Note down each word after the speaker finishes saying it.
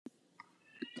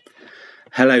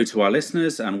Hello to our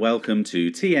listeners and welcome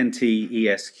to TNT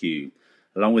ESQ.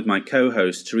 Along with my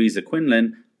co-host Teresa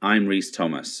Quinlan, I'm Rhys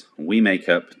Thomas. We make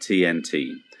up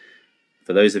TNT.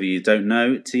 For those of you who don't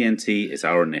know, TNT is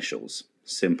our initials.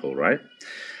 Simple, right?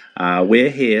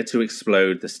 We're here to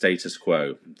explode the status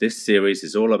quo. This series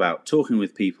is all about talking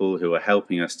with people who are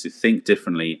helping us to think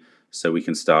differently so we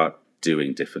can start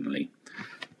doing differently.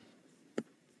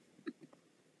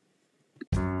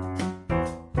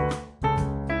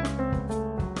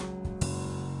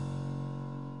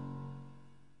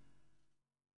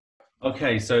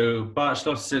 Okay, so Bart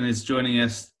Schlosson is joining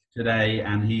us today,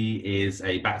 and he is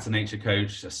a Back to Nature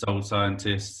coach, a soul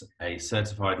scientist, a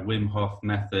certified Wim Hof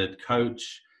method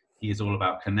coach. He is all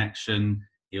about connection.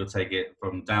 He'll take it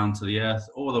from down to the earth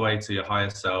all the way to your higher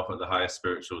self at the highest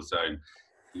spiritual zone.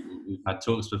 We've had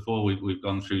talks before. We've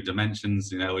gone through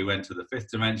dimensions. You know, we went to the fifth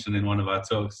dimension in one of our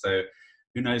talks. So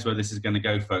who knows where this is going to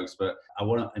go, folks. But I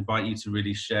want to invite you to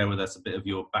really share with us a bit of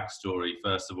your backstory,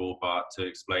 first of all, Bart, to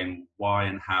explain why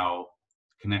and how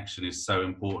connection is so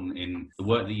important in the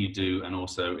work that you do and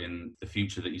also in the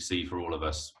future that you see for all of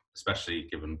us, especially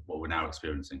given what we're now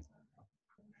experiencing.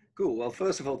 Cool. Well,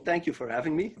 first of all, thank you for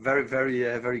having me.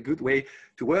 Very good way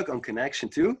to work on connection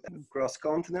too, across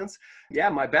continents. Yeah,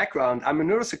 my background, I'm a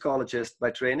neuropsychologist by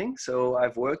training. So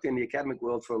I've worked in the academic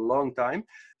world for a long time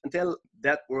until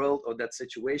that world or that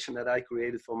situation that I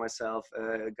created for myself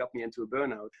got me into a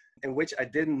burnout in which I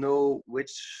didn't know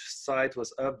which side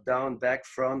was up, down, back,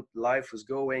 front, life was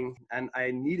going. And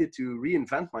I needed to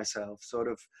reinvent myself, sort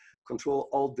of control,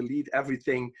 alt, delete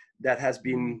everything that has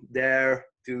been there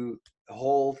to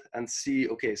hold and see,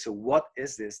 okay, so what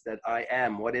is this that I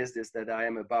am? What is this that I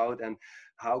am about? And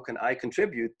how can I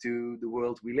contribute to the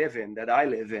world we live in, that I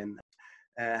live in?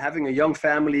 Having a young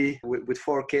family with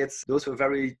 4 kids, those were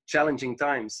very challenging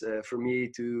times for me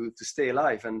to stay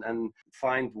alive and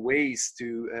find ways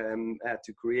to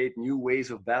create new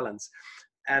ways of balance.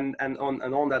 And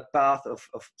on that path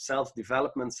of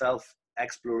self-development,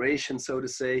 self-exploration, so to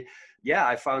say, yeah,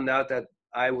 I found out that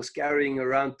I was carrying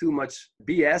around too much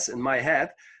BS in my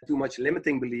head, too much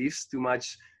limiting beliefs, too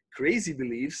much crazy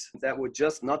beliefs that were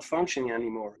just not functioning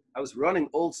anymore. I was running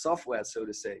old software, so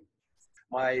to say.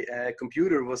 My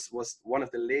computer was one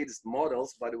of the latest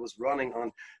models, but it was running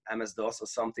on MS-DOS or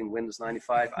something, Windows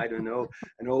 95, I don't know,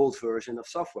 an old version of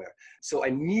software. So I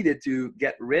needed to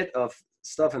get rid of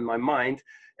stuff in my mind,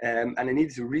 and I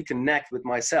needed to reconnect with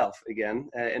myself again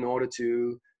in order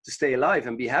to stay alive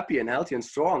and be happy and healthy and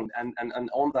strong. And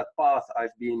on that path,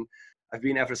 I've been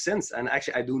ever since. And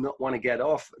actually, I do not want to get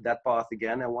off that path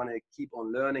again. I want to keep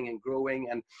on learning and growing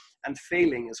and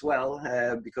failing as well,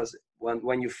 because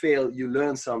when you fail, you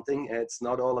learn something. It's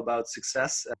not all about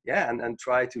success. And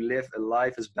try to live a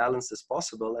life as balanced as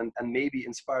possible and maybe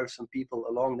inspire some people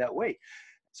along that way.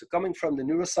 So coming from the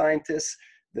neuroscientist,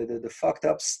 the fucked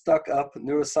up, stuck up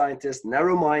neuroscientist,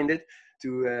 narrow-minded,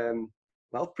 to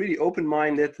pretty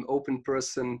open-minded, open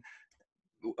person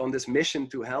on this mission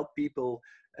to help people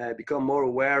become more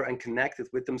aware and connected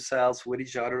with themselves, with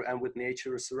each other, and with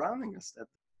nature surrounding us.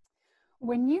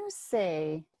 When you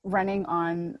say running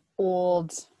on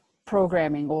old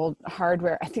programming, old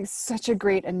hardware, I think it's such a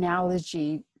great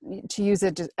analogy to use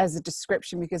it as a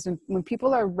description, because when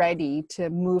people are ready to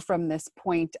move from this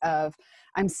point of,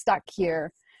 I'm stuck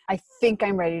here, I think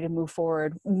I'm ready to move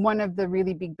forward, one of the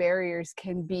really big barriers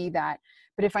can be that,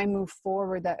 but if I move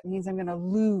forward, that means I'm going to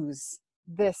lose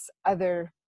this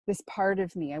part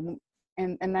of me.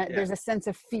 And that there's a sense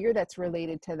of fear that's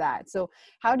related to that. So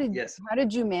how did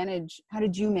you manage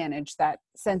that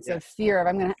sense of fear of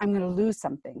I'm going to lose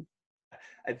something?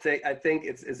 I think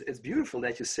it's beautiful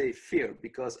that you say fear,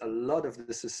 because a lot of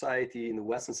the society, in the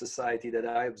Western society that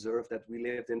I observed, that we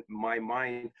lived in my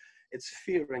mind, it's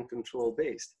fear and control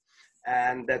based.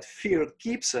 And that fear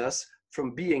keeps us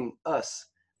from being us,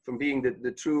 from being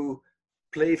the true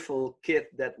playful kid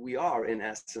that we are in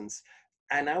essence.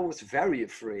 And I was very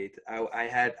afraid. I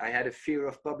had a fear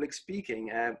of public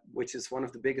speaking, which is one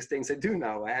of the biggest things I do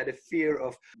now. I had a fear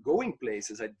of going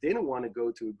places. I didn't want to go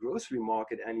to a grocery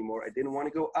market anymore. I didn't want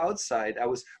to go outside.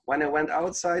 When I went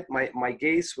outside, my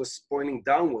gaze was pointing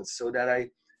downwards so that I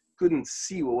couldn't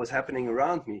see what was happening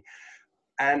around me.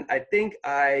 And I think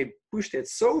I pushed it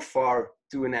so far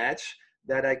to an edge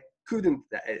that I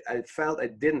felt I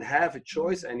didn't have a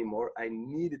choice anymore. I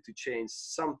needed to change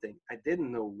something. I didn't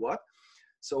know what.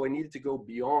 So I needed to go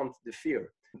beyond the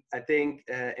fear. I think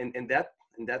in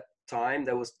that time,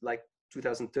 that was like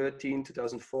 2013,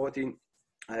 2014,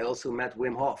 I also met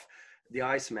Wim Hof. the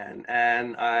Iceman,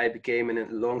 and I became,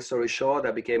 long story short,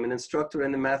 I became an instructor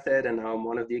in the method, and now I'm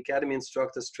one of the academy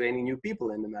instructors training new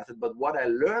people in the method. But what I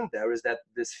learned there is that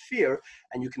this fear,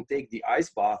 and you can take the ice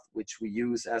bath, which we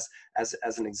use as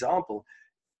an example,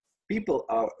 people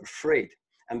are afraid.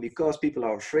 And because people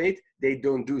are afraid, they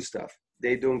don't do stuff.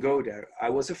 They don't go there. I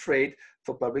was afraid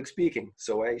for public speaking,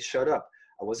 so I shut up.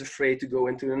 I was afraid to go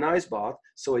into an ice bath,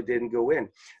 so I didn't go in.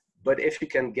 But if you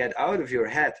can get out of your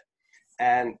head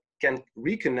and can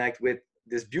reconnect with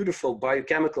this beautiful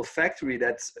biochemical factory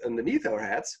that's underneath our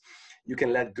heads, you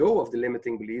can let go of the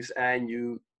limiting beliefs, and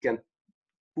you can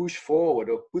push forward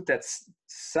or put that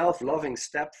self-loving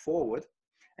step forward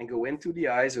and go into the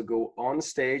eyes, or go on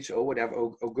stage or whatever,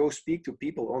 or go speak to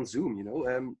people on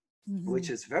Zoom, which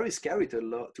is very scary to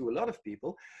a lot of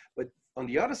people. But on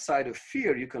the other side of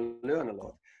fear, you can learn a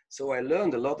lot. So I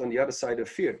learned a lot on the other side of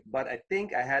fear. But I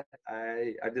think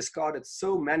I discarded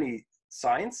so many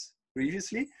signs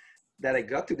previously that I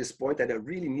got to this point that I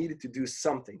really needed to do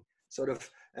something, sort of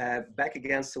back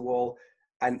against the wall.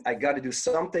 And I got to do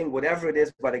something, whatever it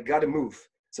is, but I got to move.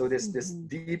 So this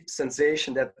deep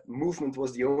sensation that movement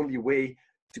was the only way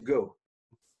to go.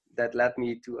 That led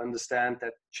me to understand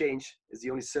that change is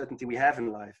the only certainty we have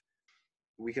in life.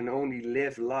 We can only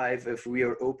live life if we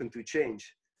are open to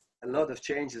change. A lot of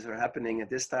changes are happening at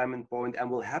this time and point, and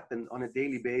will happen on a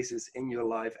daily basis in your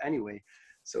life anyway.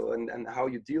 So, and how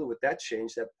you deal with that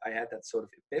change, that I had that sort of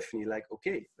epiphany, like,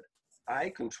 okay, I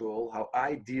control how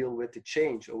I deal with the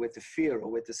change, or with the fear,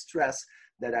 or with the stress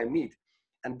that I meet.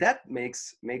 And that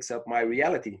makes up my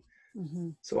reality.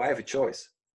 So I have a choice.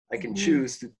 I can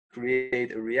choose to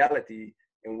create a reality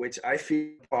in which I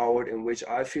feel empowered, in which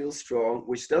I feel strong,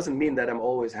 which doesn't mean that I'm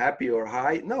always happy or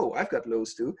high. No, I've got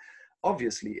lows too.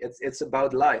 Obviously, it's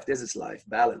about life. This is life,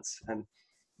 balance.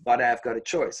 But I've got a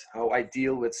choice how I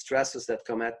deal with stresses that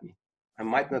come at me. I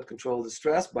might not control the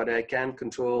stress, but I can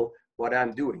control what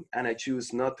I'm doing. And I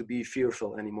choose not to be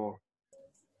fearful anymore.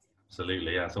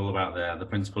 Absolutely, yeah. It's all about the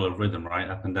principle of rhythm, right?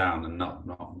 Up and down, and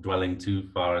not dwelling too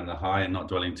far in the high and not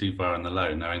dwelling too far in the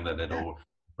low, knowing that it'll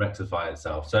rectify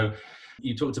itself. So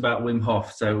you talked about Wim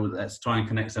Hof. So let's try and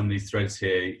connect some of these threads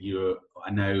here.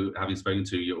 I know, having spoken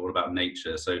to you, you're all about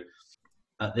nature. So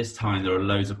at this time, there are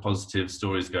loads of positive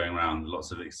stories going around,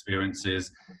 lots of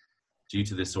experiences. Due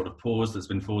to this sort of pause that's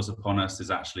been forced upon us, has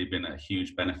actually been a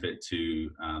huge benefit to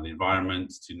the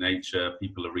environment, to nature.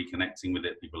 People are reconnecting with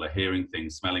it. People are hearing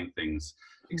things, smelling things,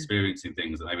 experiencing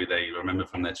things that maybe they remember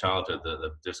from their childhood that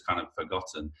they've just kind of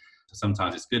forgotten. So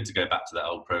sometimes it's good to go back to that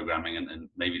old programming and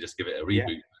maybe just give it a reboot.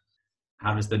 Yeah.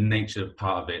 How does the nature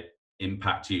part of it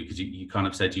impact you? Because you kind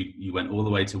of said you went all the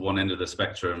way to one end of the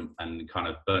spectrum and kind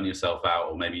of burnt yourself out,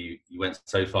 or maybe you went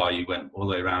so far you went all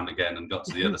the way around again and got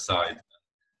to the other side.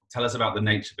 Tell us about the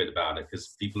nature bit about it,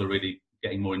 because people are really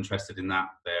getting more interested in that.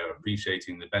 They're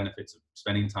appreciating the benefits of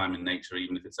spending time in nature,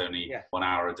 even if it's only 1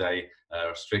 hour a day,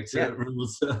 strict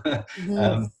rules.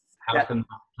 How can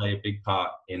that play a big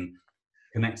part in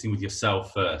connecting with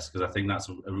yourself first? Because I think that's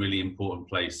a really important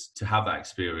place to have that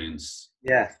experience.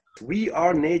 Yeah, we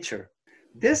are nature.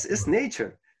 This is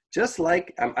nature. Just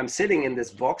like I'm sitting in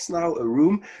this box now, a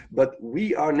room, but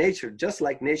we are nature, just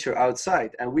like nature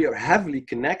outside. And we are heavily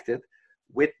connected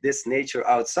with this nature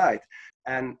outside.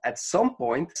 And at some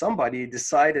point, somebody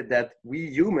decided that we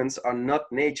humans are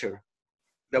not nature.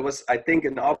 That was, I think,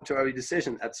 an arbitrary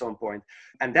decision at some point.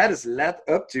 And that has led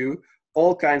up to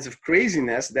all kinds of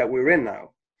craziness that we're in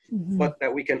now. But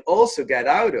that we can also get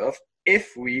out of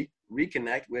if we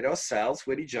reconnect with ourselves,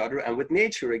 with each other, and with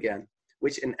nature again,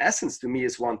 which in essence to me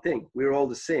is one thing. We're all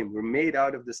the same. We're made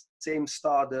out of the same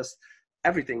stardust.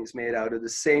 Everything is made out of the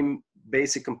same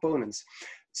basic components.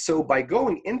 So by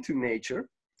going into nature,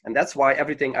 and that's why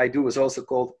everything I do is also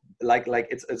called like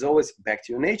it's always back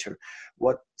to your nature.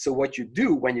 So what you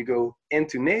do when you go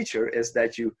into nature is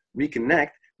that you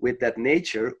reconnect with that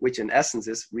nature, which in essence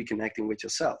is reconnecting with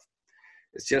yourself.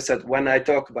 It's just that when I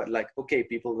talk about like, okay,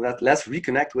 people, let's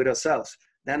reconnect with ourselves,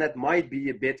 then it might be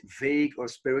a bit vague or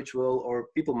spiritual, or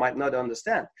people might not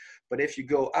understand. But if you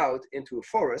go out into a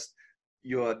forest,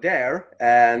 you're there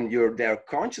and you're there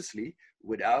consciously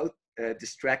without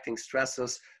distracting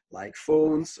stressors like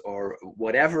phones or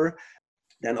whatever,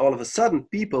 then all of a sudden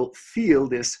people feel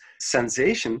this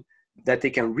sensation that they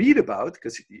can read about,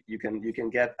 because you can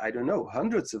get, I don't know,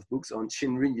 hundreds of books on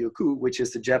Shinrin-yoku, which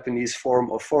is the Japanese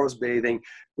form of forest bathing,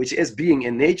 which is being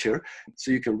in nature. So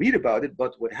you can read about it,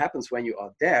 but what happens when you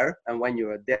are there, and when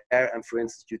you are there and for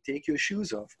instance you take your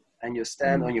shoes off and you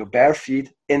stand on your bare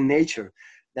feet in nature,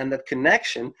 then that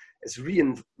connection is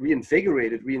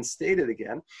reinvigorated, reinstated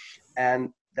again. And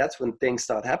that's when things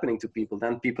start happening to people.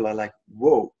 Then people are like,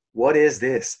 whoa, what is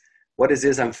this? what is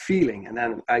this I'm feeling? And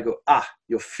then I go,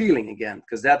 you're feeling again,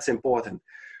 because that's important.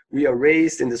 We are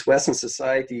raised in this Western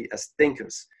society as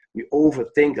thinkers. We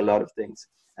overthink a lot of things.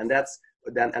 And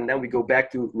then we go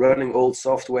back to running old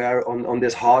software on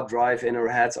this hard drive in our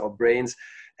heads, our brains.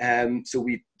 So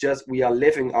we are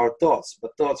living our thoughts,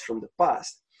 but thoughts from the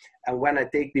past. And when I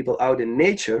take people out in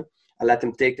nature, I let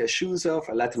them take their shoes off.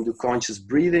 I let them do conscious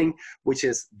breathing, which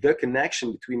is the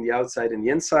connection between the outside and the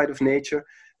inside of nature.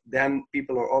 Then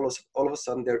people are all of a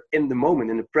sudden, they're in the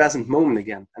moment, in the present moment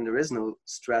again. And there is no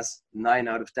stress 9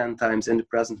 out of 10 times in the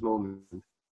present moment.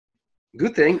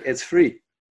 Good thing, it's free.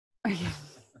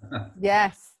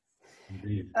 Yes.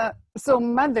 Indeed. So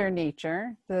Mother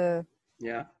Nature, the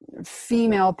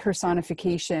female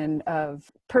personification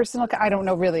of personal, I don't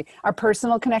know really, our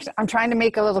personal connection. I'm trying to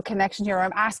make a little connection here.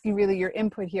 I'm asking really your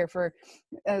input here for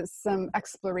some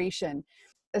exploration.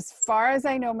 As far as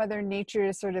I know, Mother Nature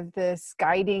is sort of this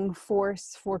guiding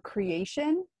force for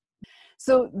creation.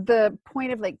 So the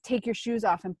point of like, take your shoes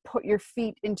off and put your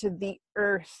feet into the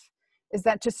earth, is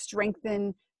that to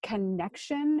strengthen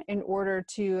connection in order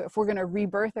to, if we're going to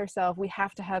rebirth ourselves, we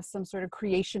have to have some sort of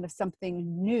creation of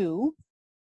something new.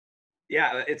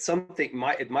 Yeah, it's something,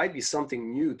 it might be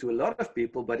something new to a lot of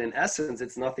people, but in essence,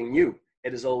 it's nothing new.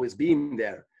 It has always been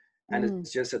there. And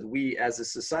it's just that we as a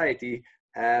society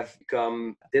have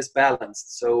become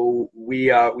disbalanced. So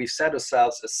we've set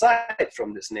ourselves aside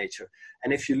from this nature.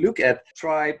 And if you look at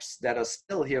tribes that are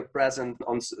still here present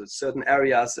on certain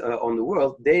areas on the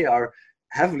world, they are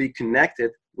heavily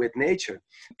connected with nature.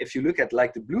 If you look at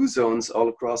like the blue zones all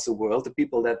across the world, the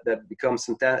people that become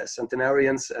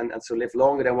centenarians and so live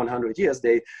longer than 100 years,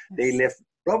 they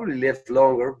probably live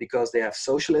longer because they have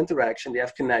social interaction, they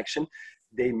have connection,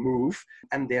 they move,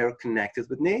 and they're connected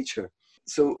with nature.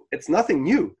 So it's nothing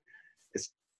new.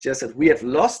 It's just that we have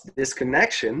lost this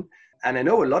connection. And I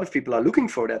know a lot of people are looking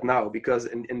for that now, because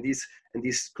in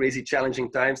these crazy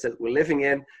challenging times that we're living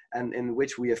in, and in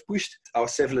which we have pushed our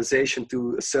civilization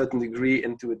to a certain degree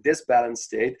into a disbalanced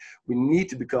state, we need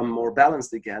to become more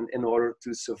balanced again in order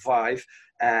to survive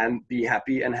and be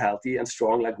happy and healthy and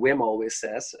strong, like Wim always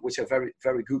says, which are very,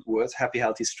 very good words, happy,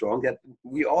 healthy, strong, that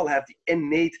we all have the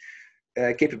innate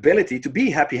capability to be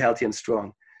happy, healthy, and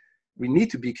strong. We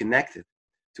need to be connected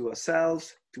to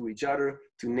ourselves, to each other,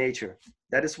 to nature.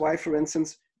 That is why, for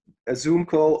instance, a Zoom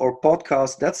call or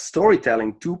podcast, that's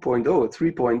storytelling 2.0 or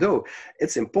 3.0.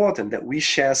 It's important that we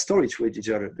share stories with each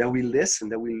other, that we listen,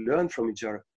 that we learn from each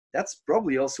other. That's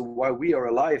probably also why we are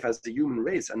alive as the human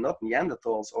race and not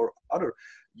Neanderthals or other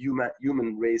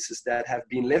human races that have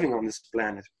been living on this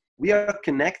planet. We are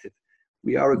connected.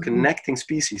 We are a connecting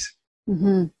species.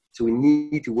 Mm-hmm. So we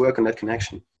need to work on that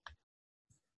connection.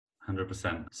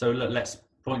 100%. So let's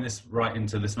point this right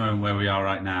into this moment where we are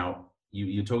right now.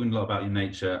 You're talking a lot about your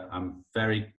nature. I'm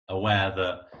very aware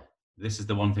that this is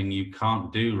the one thing you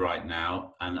can't do right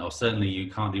now, or certainly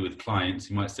you can't do with clients.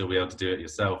 You might still be able to do it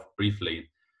yourself briefly.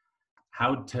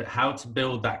 How to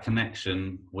build that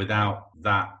connection without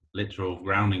that literal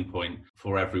grounding point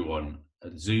for everyone?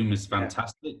 Zoom is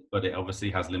fantastic, but it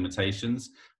obviously has limitations.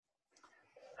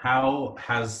 How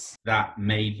has that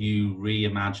made you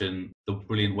reimagine the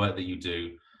brilliant work that you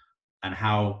do? And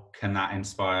how can that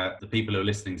inspire the people who are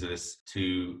listening to this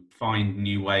to find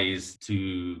new ways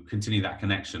to continue that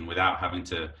connection without having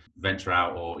to venture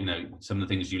out? Or, some of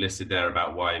the things you listed there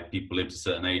about why people live to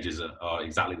certain ages are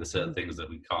exactly the certain things that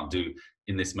we can't do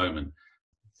in this moment.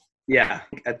 Yeah,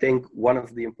 I think one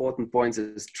of the important points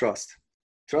is trust.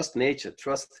 Trust nature,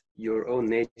 trust your own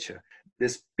nature.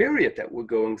 This period that we're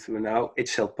going through now, it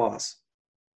shall pass.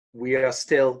 We are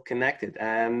still connected.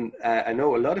 And I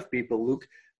know a lot of people look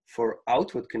for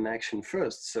outward connection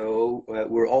first. So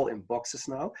we're all in boxes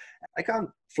now. I can't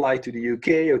fly to the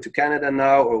UK or to Canada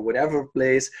now or whatever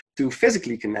place to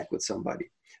physically connect with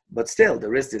somebody. But still,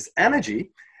 there is this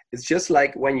energy. It's just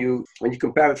like when you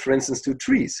compare it, for instance, to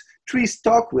trees. Trees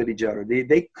talk with each other.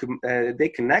 They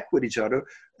connect with each other,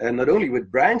 not only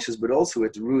with branches, but also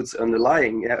with roots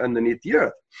underlying underneath the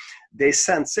earth. They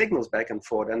send signals back and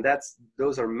forth, and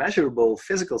those are measurable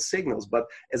physical signals, but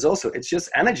it's just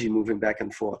energy moving back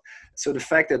and forth. So the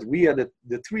fact that we are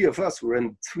the three of us, we're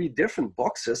in three different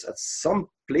boxes at some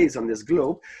place on this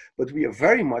globe, but we are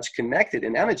very much connected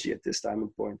in energy at this time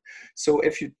and point. So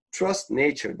if you trust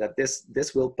nature that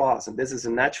this will pass, and this is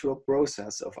a natural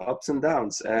process of ups and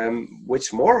downs,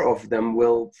 which more of them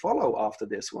will follow after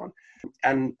this one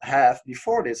and have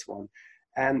before this one,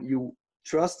 and you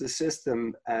trust the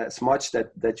system as much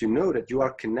that you know that you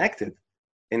are connected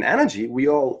in energy. We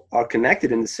all are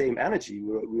connected in the same energy.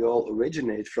 We all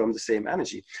originate from the same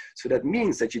energy. So that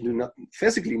means that you do not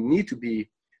physically need to be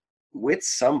with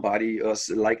somebody or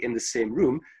like in the same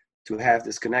room to have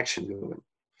this connection going.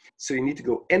 So you need to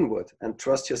go inward and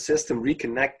trust your system,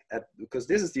 reconnect because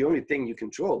this is the only thing you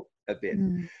control a bit.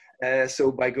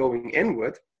 So by going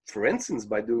inward, for instance,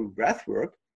 by doing breath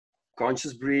work,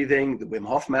 conscious breathing, the Wim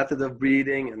Hof method of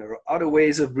breathing, and there are other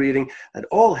ways of breathing that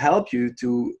all help you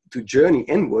to journey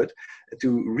inward,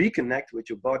 to reconnect with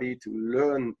your body, to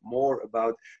learn more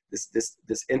about this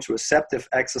interoceptive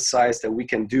exercise that we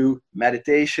can do,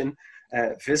 meditation,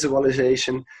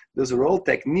 visualization. Those are all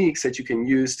techniques that you can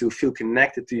use to feel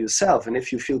connected to yourself. And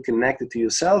if you feel connected to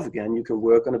yourself again, you can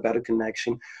work on a better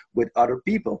connection with other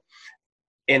people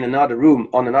in another room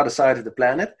on another side of the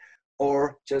planet,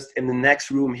 or just in the next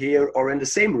room here, or in the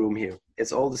same room here.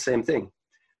 It's all the same thing.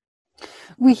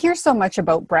 We hear so much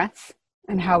about breath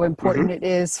and how important it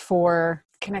is for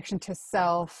connection to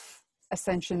self,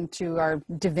 ascension to our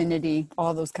divinity,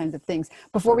 all those kinds of things.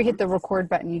 Before we hit the record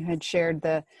button, you had shared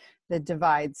the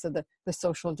divide, so the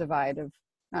social divide of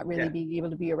not really being able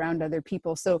to be around other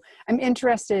people. So I'm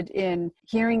interested in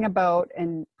hearing about,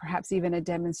 and perhaps even a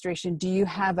demonstration. Do you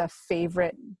have a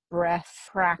favorite breath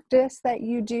practice that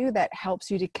you do that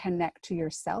helps you to connect to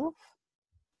yourself?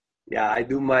 Yeah, I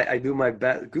do my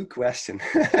best. Good question.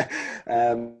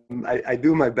 I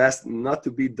do my best not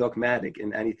to be dogmatic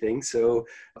in anything. So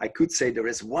I could say there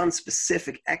is one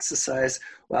specific exercise.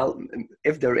 Well,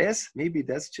 if there is, maybe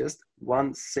that's just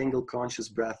one single conscious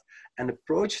breath, and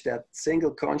approach that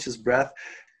single conscious breath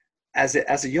as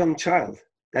a young child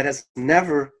that has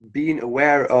never been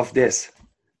aware of this.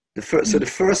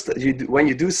 When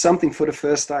you do something for the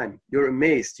first time, you're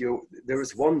amazed. There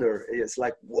is wonder. It's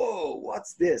like, whoa,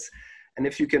 what's this? And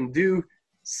if you can do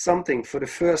something for the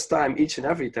first time each and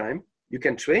every time, you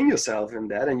can train yourself in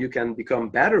that and you can become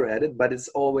better at it, but it's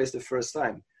always the first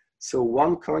time. So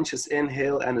one conscious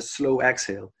inhale and a slow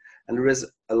exhale. And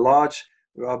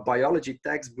there are biology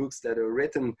textbooks that are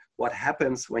written what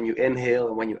happens when you inhale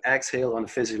and when you exhale on a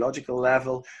physiological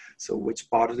level. So which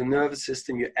part of the nervous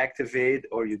system you activate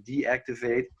or you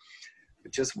deactivate.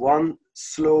 But just one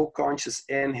slow conscious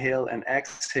inhale and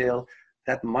exhale,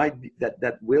 that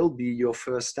will be your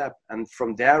first step. And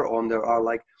from there on, there are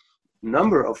like a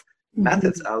number of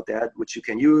methods out there which you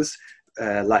can use.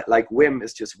 Like Wim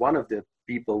is just one of the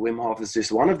people. Wim Hof is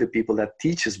just one of the people that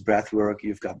teaches breath work.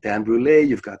 You've got Dan Brule,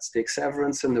 you've got Stig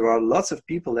Severinsen, and there are lots of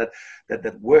people that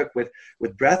work with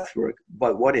breath work.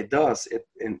 But what it does,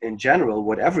 in general,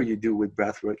 whatever you do with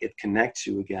breath work, it connects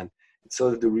you again.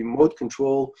 So the remote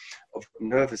control of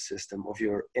nervous system, of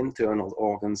your internal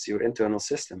organs, your internal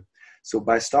system. So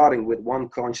by starting with one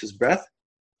conscious breath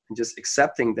and just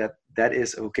accepting that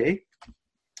is okay,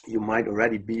 you might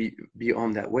already be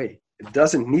on that way. It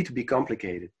doesn't need to be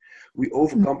complicated. We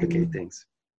overcomplicate things.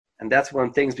 And that's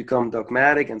when things become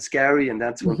dogmatic and scary. And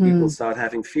that's when people start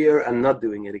having fear and not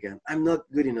doing it again. I'm not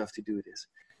good enough to do this.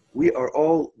 We are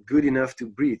all good enough to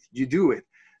breathe. You do it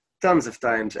tons of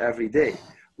times every day.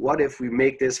 What if we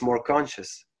make this more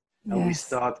conscious and we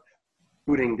start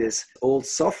putting this old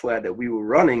software that we were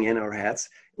running in our heads?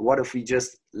 What if we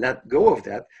just let go of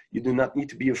that? You do not need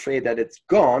to be afraid that it's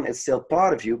gone. It's still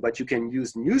part of you, but you can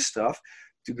use new stuff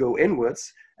to go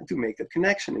inwards and to make that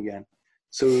connection again.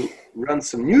 So run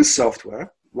some new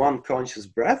software, one conscious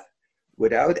breath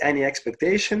without any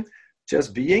expectation,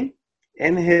 just being.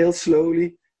 Inhale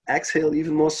slowly, exhale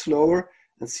even more slower,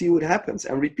 and see what happens.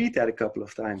 And repeat that a couple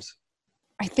of times.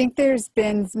 I think there's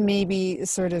been maybe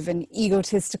sort of an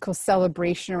egotistical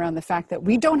celebration around the fact that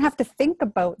we don't have to think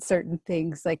about certain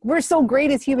things. Like, we're so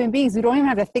great as human beings, we don't even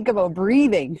have to think about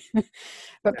breathing.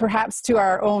 But perhaps to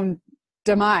our own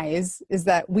demise is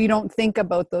that we don't think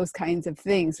about those kinds of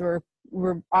things.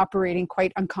 We're operating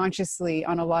quite unconsciously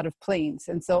on a lot of planes.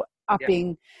 And so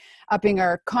upping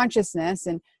our consciousness,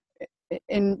 and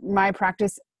in my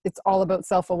practice, it's all about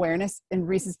self-awareness. In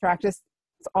Reese's practice,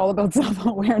 it's all about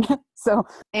self-awareness. So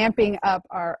amping up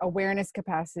our awareness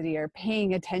capacity, our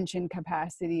paying attention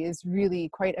capacity is really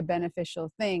quite a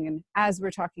beneficial thing. And as we're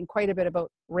talking quite a bit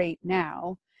about right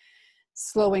now,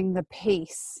 slowing the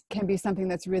pace can be something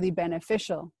that's really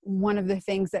beneficial. One of the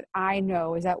things that I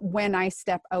know is that when I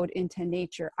step out into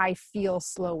nature, I feel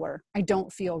slower. I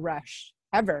don't feel rushed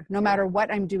ever, no matter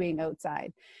what I'm doing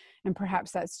outside. And perhaps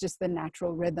that's just the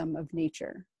natural rhythm of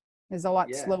nature. Is a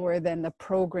lot slower than the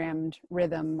programmed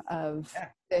rhythm of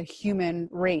the human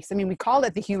race. I mean, we call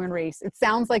it the human race. It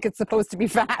sounds like it's supposed to be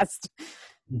fast.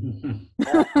 And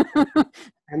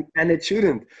it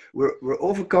shouldn't. We're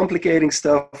overcomplicating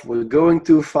stuff. We're going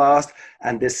too fast.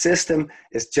 And this system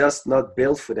is just not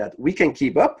built for that. We can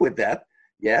keep up with that.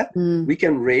 We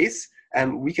can race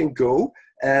and we can go.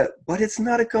 But it's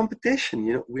not a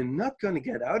competition. We're not going to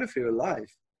get out of here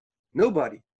alive.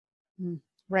 Nobody.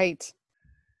 Right.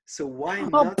 So why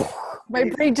Oh, not? my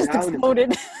brain just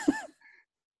exploded.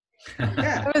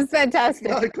 Yeah, That was fantastic.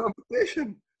 not a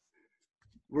competition.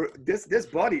 This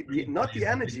body, not the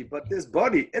energy, but this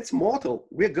body, it's mortal.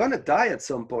 We're gonna die at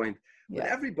some point. But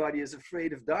everybody is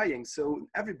afraid of dying, so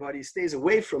everybody stays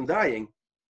away from dying.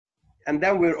 And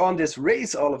then we're on this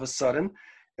race all of a sudden,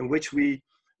 in which we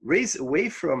race away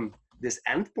from this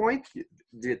end point.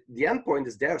 The end point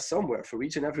is there somewhere for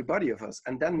each and everybody of us.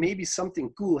 And then maybe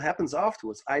something cool happens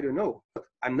afterwards. I don't know.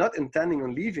 I'm not intending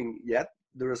on leaving yet.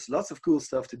 There is lots of cool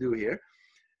stuff to do here.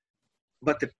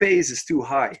 But the pace is too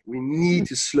high. We need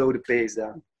to slow the pace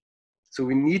down. So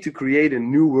we need to create a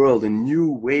new world, a new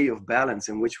way of balance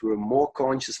in which we're more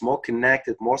conscious, more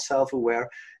connected, more self-aware.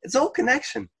 It's all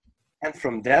connection. And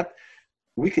from that,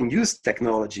 we can use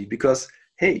technology because,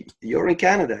 hey, you're in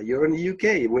Canada, you're in the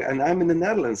UK, and I'm in the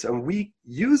Netherlands, and we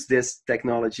use this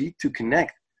technology to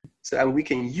connect. So, and we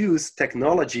can use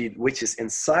technology which is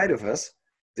inside of us,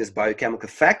 this biochemical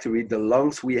factory, the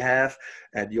lungs we have,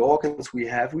 the organs we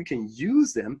have, we can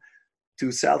use them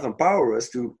to self-empower us,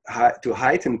 to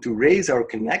heighten, to raise our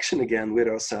connection again with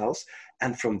ourselves,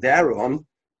 and from there on,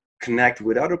 connect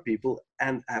with other people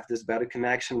and have this better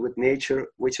connection with nature,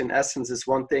 which in essence is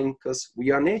one thing, because we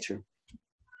are nature.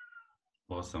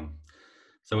 Awesome.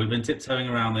 So we've been tiptoeing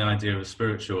around the idea of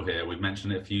spiritual here. We've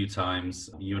mentioned it a few times.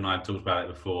 You and I have talked about it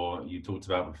before. You talked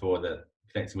about before that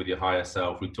connecting with your higher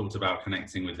self. We've talked about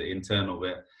connecting with the internal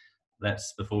bit.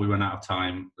 Before we run out of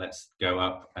time, let's go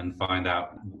up and find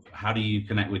out, how do you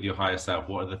connect with your higher self?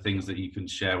 What are the things that you can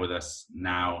share with us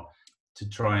now to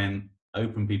try and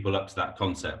open people up to that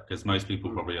concept? Because most people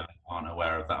probably aren't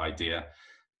aware of that idea.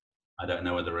 I don't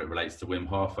know whether it relates to Wim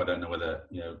Hof. I don't know whether,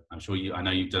 I know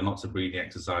you've done lots of breathing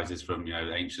exercises from,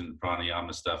 ancient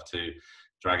pranayama stuff to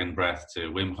dragon breath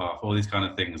to Wim Hof, all these kind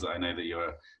of things that I know that you're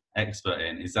an expert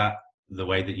in. Is that the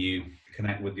way that you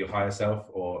connect with your higher self,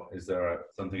 or is there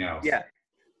something else? Yeah,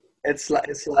 it's like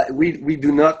we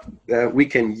do not, we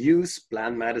can use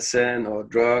plant medicine or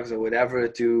drugs or whatever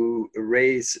to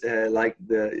erase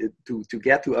to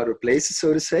get to other places,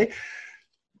 so to say.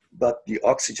 But the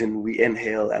oxygen we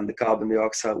inhale and the carbon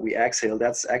dioxide we exhale,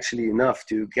 that's actually enough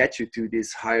to get you to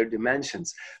these higher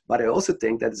dimensions. But I also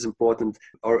think that it's important,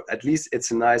 or at least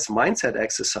it's a nice mindset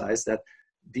exercise, that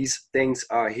these things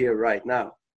are here right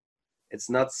now. It's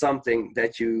not something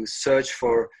that you search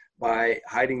for by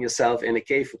hiding yourself in a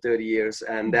cave for 30 years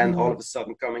and then all of a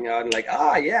sudden coming out and like,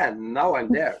 yeah, now I'm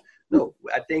there. No,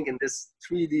 I think in this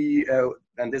 3D,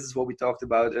 and this is what we talked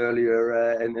about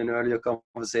earlier in earlier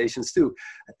conversations too.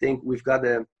 I think we've got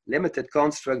a limited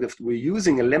construct we're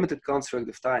using a limited construct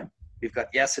of time. We've got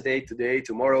yesterday, today,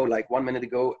 tomorrow, like 1 minute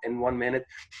ago, in 1 minute.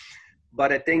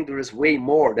 But I think there is way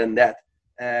more than that.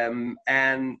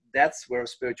 And that's where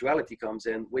spirituality comes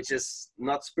in, which is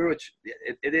not spiritual.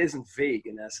 It isn't vague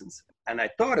in essence. And I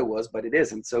thought it was, but it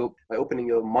isn't. So by opening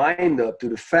your mind up to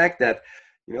the fact that,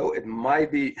 it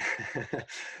might be,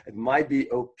 it might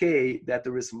be okay that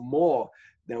there is more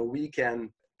than we can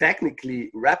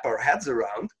technically wrap our heads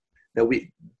around, that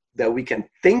we can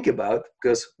think about,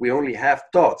 because we only have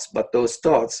thoughts, but those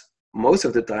thoughts most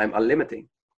of the time are limiting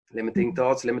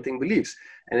thoughts, limiting beliefs.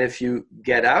 And if you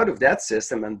get out of that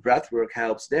system, and breathwork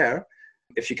helps there,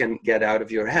 if you can get out of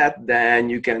your head, then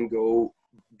you can go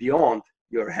beyond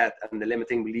your head and the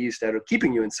limiting beliefs that are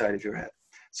keeping you inside of your head.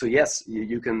 So yes,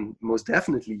 you can most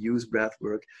definitely use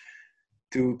breathwork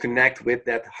to connect with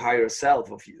that higher self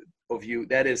of you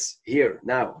that is here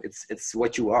now. It's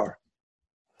what you are.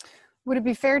 Would it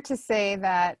be fair to say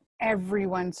that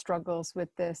everyone struggles with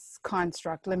this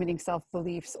construct, limiting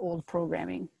self-beliefs, old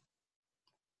programming?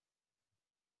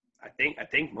 I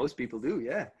think most people do,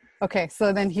 yeah. Okay,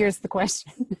 so then here's the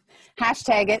question.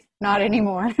 Hashtag it, not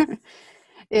anymore.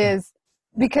 Is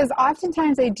because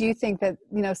oftentimes I do think that,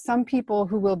 some people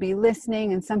who will be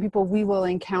listening and some people we will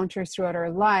encounter throughout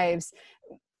our lives,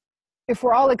 if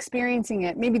we're all experiencing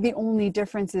it, maybe the only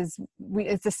difference is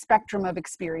it's a spectrum of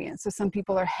experience. So some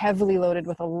people are heavily loaded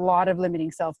with a lot of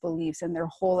limiting self-beliefs in their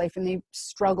whole life, and they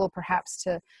struggle perhaps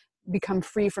to become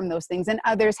free from those things. And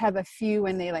others have a few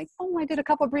and they I did a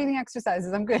couple of breathing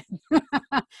exercises, I'm good.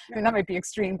 I mean, that might be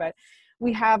extreme, but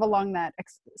we have along that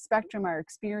spectrum our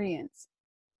experience.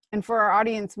 And for our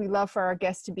audience, we love for our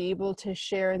guests to be able to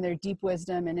share in their deep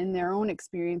wisdom and in their own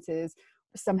experiences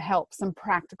some help, some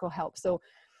practical help. So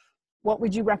what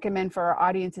would you recommend for our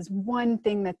audience is one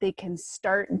thing that they can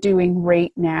start doing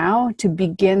right now to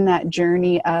begin that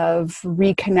journey of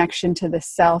reconnection to the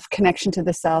self, connection to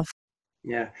the self?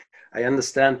 Yeah, I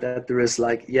understand that there is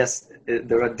yes,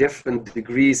 there are different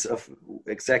degrees of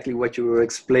exactly what you were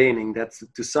explaining, that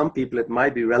to some people it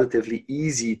might be relatively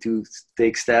easy to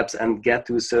take steps and get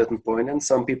to a certain point, and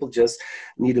some people just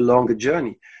need a longer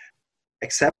journey.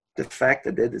 Accept the fact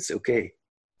that it is okay.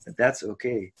 That's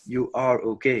okay. You are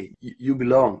okay. You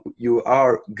belong. You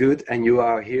are good, and you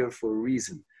are here for a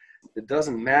reason. It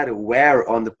doesn't matter where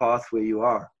on the pathway you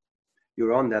are.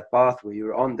 You're on that pathway.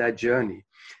 You're on that journey.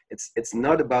 It's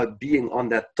not about being on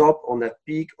that top, on that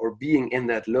peak, or being in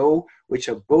that low, which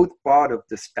are both part of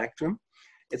the spectrum.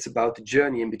 It's about the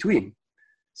journey in between.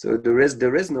 So there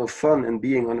is no fun in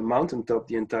being on a mountaintop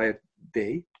the entire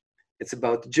day. It's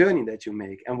about the journey that you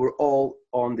make, and we're all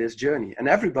on this journey, and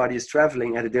everybody is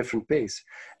traveling at a different pace.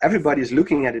 Everybody is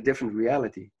looking at a different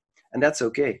reality, and that's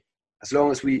okay. As long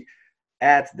as we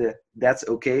add the "that's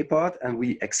okay" part and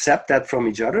we accept that from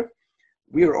each other,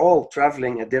 we are all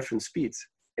traveling at different speeds.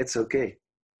 It's okay.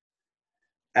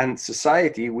 And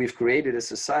society, we've created a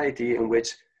society in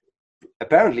which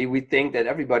apparently we think that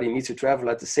everybody needs to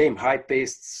travel at the same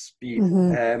high-paced speed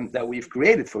that we've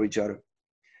created for each other.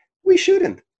 We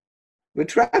shouldn't.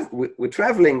 We're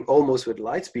traveling almost with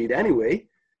light speed anyway.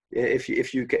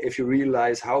 If you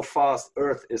realize how fast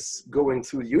Earth is going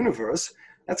through the universe,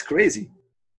 that's crazy.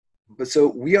 But so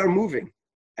we are moving,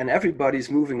 and everybody's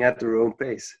moving at their own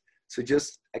pace. So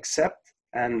just accept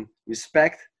and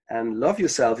respect and love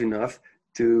yourself enough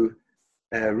to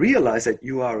realize that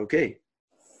you are okay.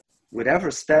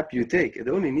 Whatever step you take, it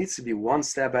only needs to be one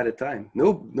step at a time.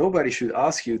 Nobody should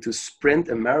ask you to sprint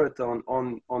a marathon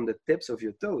on the tips of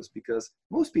your toes, because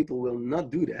most people will not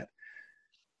do that.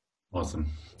 Awesome.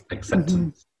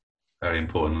 Acceptance. Very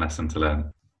important lesson to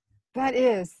learn. That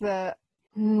is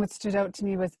what stood out to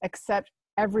me was accept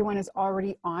everyone is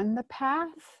already on the path.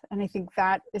 And I think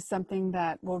that is something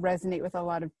that will resonate with a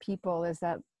lot of people, is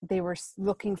that they were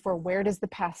looking for, where does the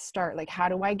path start? Like, how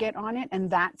do I get on it?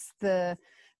 And that's the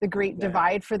great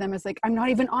divide for them, is like, I'm not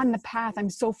even on the path.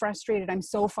 I'm so frustrated. I'm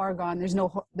so far gone. There's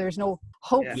no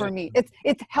hope for me.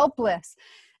 It's helpless.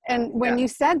 And when you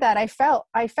said that, I felt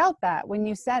that when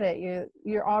you said it,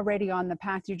 you're already on the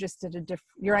path. You just did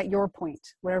you're at your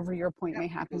point, whatever your point may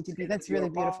happen to be. That's really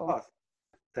beautiful. Path.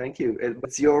 Thank you.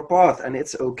 It's your path, and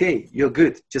it's okay. You're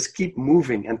good. Just keep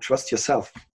moving and trust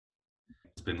yourself.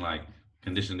 It's been like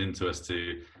conditioned into us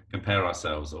to compare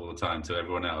ourselves all the time to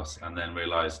everyone else, and then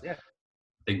realize,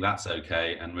 think that's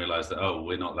okay, and realize that, oh,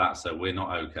 we're not that, so we're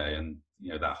not okay. And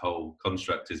that whole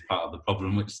construct is part of the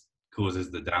problem, which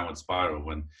causes the downward spiral.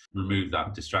 When you remove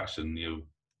that distraction, you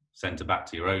center back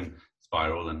to your own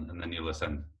spiral, and then you'll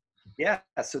ascend. Yeah,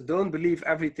 so don't believe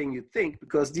everything you think,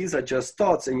 because these are just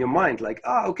thoughts in your mind. Like,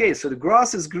 okay, so the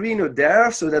grass is greener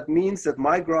there, so that means that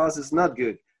my grass is not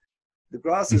good. The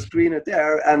grass is greener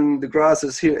there, and the grass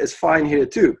is fine here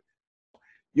too.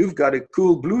 You've got a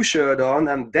cool blue shirt on,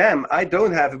 and damn, I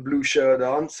don't have a blue shirt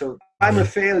on, so I'm a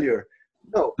failure.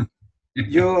 No,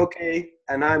 you're okay,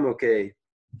 and I'm okay.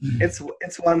 It's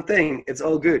one thing. It's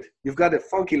all good. You've got a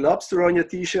funky lobster on your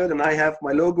t-shirt, and I have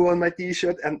my logo on my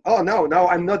t-shirt, and oh no, now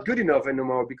I'm not good enough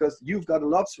anymore because you've got a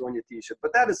lobster on your t-shirt.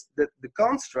 But that is the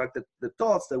construct, the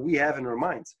thoughts that we have in our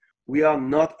minds. We are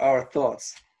not our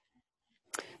thoughts.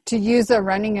 To use a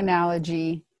running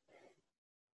analogy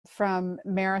from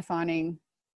marathoning,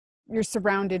 you're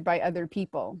surrounded by other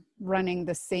people running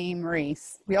the same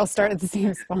race. We all start at the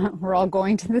same spot. We're all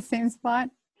going to the same spot.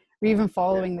 We're even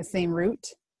following the same route.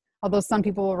 Although some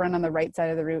people will run on the right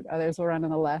side of the route, others will run on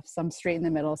the left, some straight in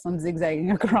the middle, some zigzagging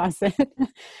across it.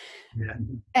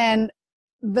 And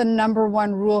the number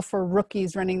one rule for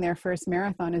rookies running their first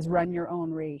marathon is run your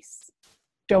own race.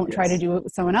 Don't try to do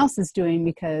what someone else is doing,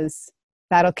 because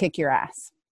that'll kick your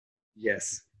ass.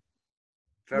 Yes.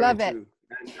 Very Love true. it.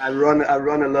 And I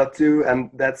run a lot too,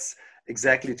 and that's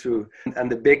exactly true.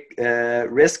 And the big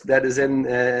risk that is in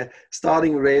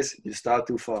starting a race, you start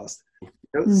too fast.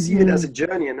 See it as a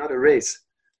journey and not a race,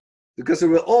 because there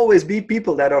will always be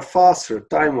people that are faster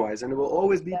time-wise, and there will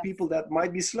always be people that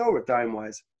might be slower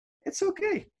time-wise. It's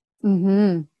okay.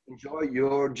 Enjoy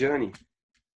your journey.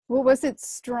 What was it?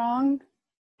 Strong,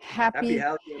 happy,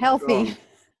 healthy.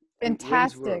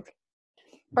 Fantastic.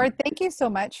 Bart, thank you so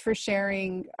much for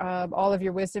sharing all of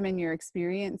your wisdom and your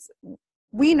experience.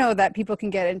 We know that people can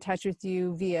get in touch with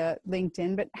you via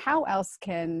LinkedIn, but how else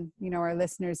can our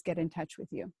listeners get in touch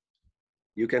with you?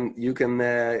 You can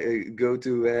go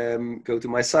to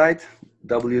my site,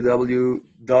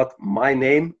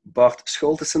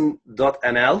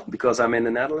 www.mynamebartscholtesen.nl, because I'm in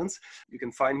the Netherlands. You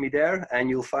can find me there, and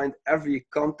you'll find every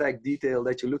contact detail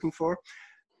that you're looking for.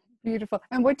 Beautiful.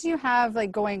 And what do you have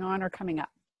going on or coming up?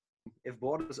 if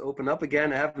borders open up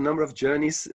again, I have a number of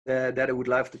journeys that I would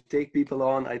love to take people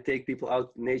on. I take people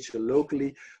out in nature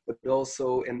locally, but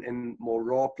also in more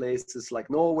raw places like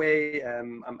Norway.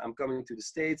 I'm coming to the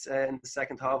States in the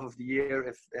second half of the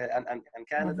year, and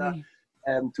Canada. Lovely.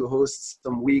 To host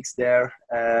some weeks there.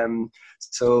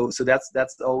 So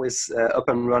that's always up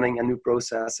and running, and new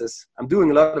processes. I'm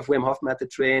doing a lot of Wim Hof method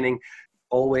training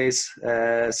always.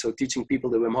 So teaching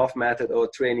people the Wim Hof method or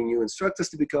training new instructors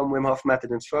to become Wim Hof method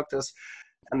instructors.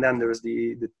 And then there's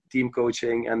the team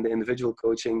coaching and the individual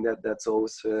coaching that's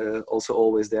always also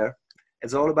always there.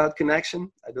 It's all about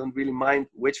connection. I don't really mind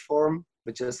which form,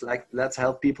 but just like, let's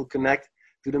help people connect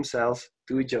to themselves,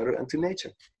 to each other, and to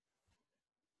nature.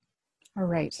 All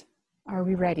right. Are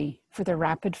we ready for the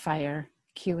rapid fire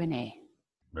Q&A?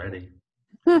 Ready.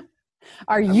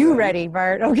 Are you ready,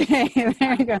 Bart? Okay,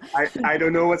 there you go. I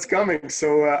don't know what's coming,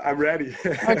 so I'm ready.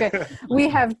 Okay. We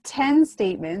have 10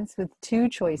 statements with 2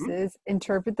 choices.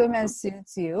 Interpret them as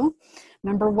suits you.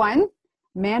 Number 1,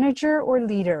 manager or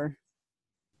leader?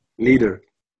 Leader.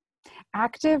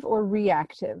 Active or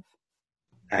reactive?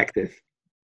 Active.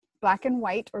 Black and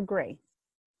white or gray?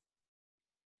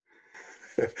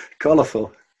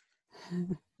 Colorful.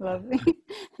 Lovely.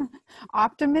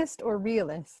 Optimist or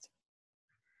realist?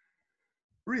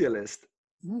 Realist.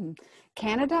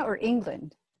 Canada or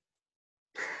England?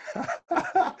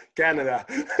 Canada.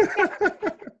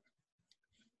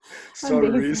 Sorry,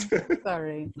 Reese.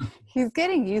 Sorry. He's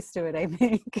getting used to it, I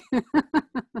think.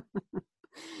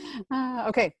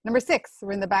 Okay, number 6.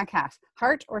 We're in the back half.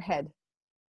 Heart or head?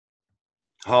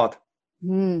 Heart.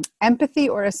 Empathy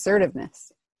or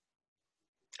assertiveness?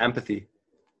 Empathy.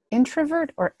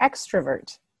 Introvert or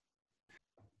extrovert?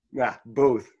 Yeah,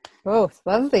 both. Both.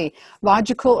 Lovely.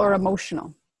 Logical or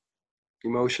emotional?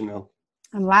 Emotional.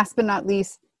 And last but not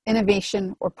least,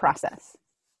 innovation or process?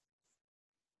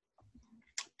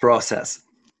 Process.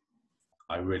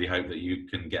 I really hope that you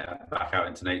can get back out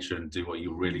into nature and do what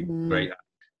you're really great at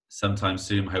sometime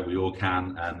soon. I hope we all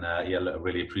can. And look, I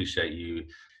really appreciate you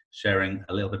sharing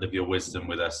a little bit of your wisdom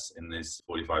with us in these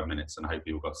 45 minutes. And I hope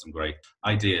people got some great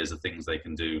ideas of things they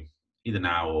can do either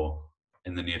now or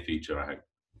in the near future, I hope.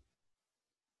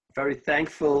 Very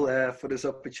thankful for this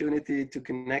opportunity to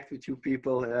connect with you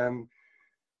people.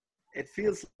 It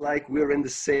feels like we're in the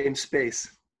same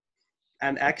space.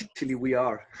 And actually we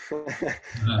are.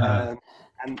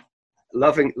 And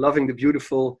loving the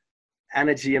beautiful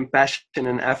energy and passion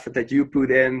and effort that you put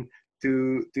in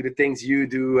to the things you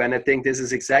do. And I think this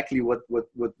is exactly what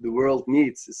the world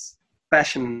needs, is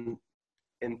passion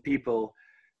in people,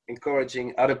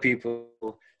 encouraging other people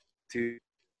to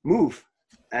move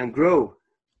and grow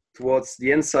towards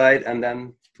the inside and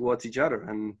then towards each other.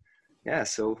 And yeah,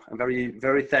 so I'm very,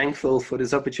 very thankful for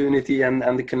this opportunity and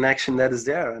the connection that is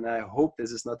there. And I hope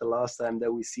this is not the last time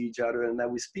that we see each other and that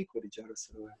we speak with each other.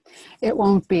 So it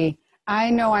won't be.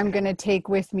 I know I'm going to take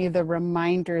with me the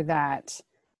reminder that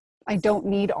I don't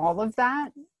need all of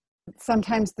that.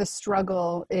 Sometimes the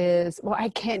struggle is, well, I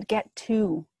can't get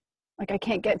to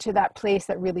that place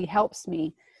that really helps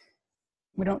me.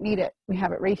 We don't need it. We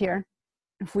have it right here.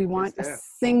 If we want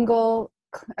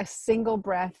a single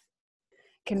breath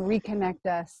can reconnect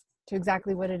us to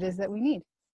exactly what it is that we need.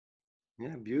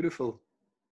 Yeah, beautiful.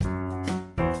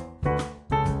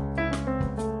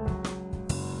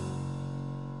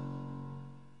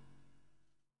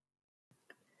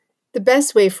 The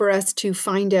best way for us to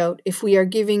find out if we are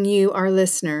giving you, our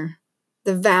listener,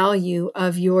 the value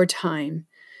of your time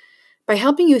by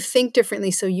helping you think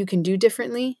differently so you can do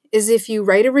differently is if you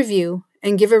write a review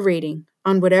and give a rating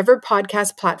on whatever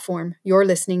podcast platform you're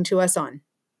listening to us on.